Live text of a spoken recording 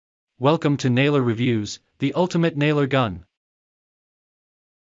Welcome to Nailer Reviews, the ultimate nailer gun.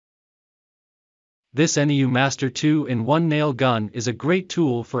 This NEU Master 2-in-1 nail gun is a great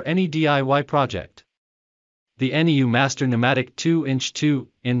tool for any DIY project. The NEU Master Pneumatic 2-inch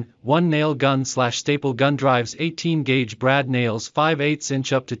 2-in-1 nail gun/staple gun drives 18-gauge brad nails 5/8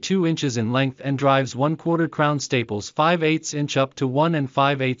 inch up to 2 inches in length and drives 1/4 crown staples 5/8 inch up to 1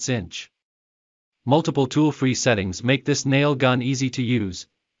 5/8 inch. Multiple tool-free settings make this nail gun easy to use.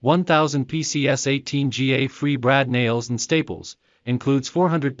 1000 PCS 18GA free brad nails and staples, includes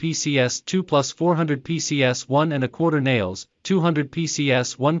 400 PCS 2 plus 400 PCS 1 1/4 nails, 200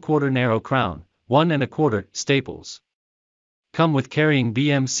 PCS 1/4 narrow crown, 1 1/4 staples. Come with carrying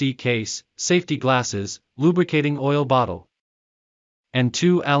BMC case, safety glasses, lubricating oil bottle, and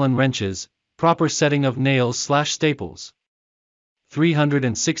 2 Allen wrenches, proper setting of nails/staples.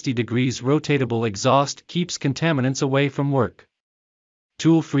 360 degrees rotatable exhaust keeps contaminants away from work.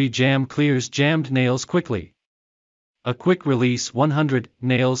 Tool-free jam clears jammed nails quickly. A quick-release 100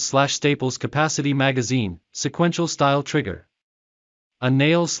 nails/staples capacity magazine/sequential style trigger. A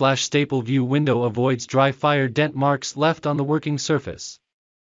nail/staple view window avoids dry fire dent marks left on the working surface.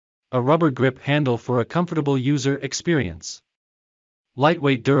 A rubber grip handle for a comfortable user experience.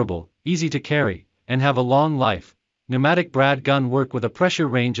 Lightweight, durable, easy to carry, and have a long life. Pneumatic brad gun work with a pressure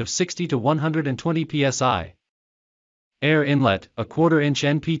range of 60 to 120 psi. Air inlet, a 1/4 inch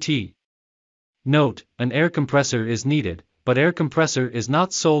NPT. Note, an air compressor is needed, but air compressor is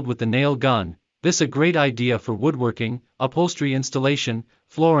not sold with the nail gun. This a great idea for woodworking, upholstery installation,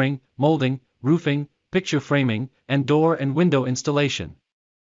 flooring, molding, roofing, picture framing, and door and window installation.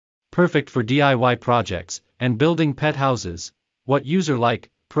 Perfect for DIY projects and building pet houses. What user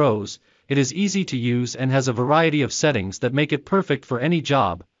like? Pros: it is easy to use and has a variety of settings that make it perfect for any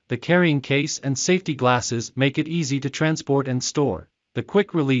job. The carrying case and safety glasses make it easy to transport and store. The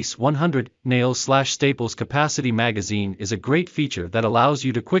quick-release 100 nails/staples capacity magazine is a great feature that allows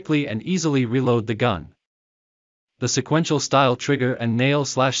you to quickly and easily reload the gun. The sequential style trigger and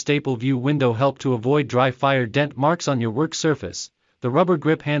nail/staple view window help to avoid dry fire dent marks on your work surface. The rubber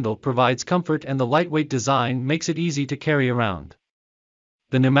grip handle provides comfort and the lightweight design makes it easy to carry around.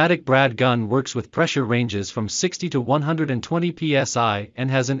 The pneumatic brad gun works with pressure ranges from 60 to 120 psi and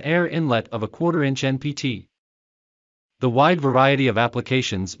has an air inlet of a 1/4 inch NPT. The wide variety of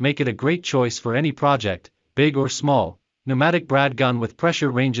applications make it a great choice for any project, big or small. Pneumatic brad gun with pressure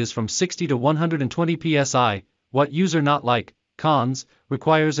ranges from 60 to 120 psi. What user not like? Cons: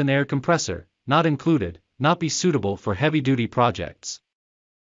 requires an air compressor, not included, not be suitable for heavy-duty projects.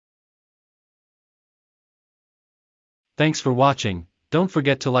 Thanks for watching. Don't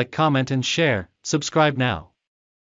forget to like, comment and share. Subscribe now.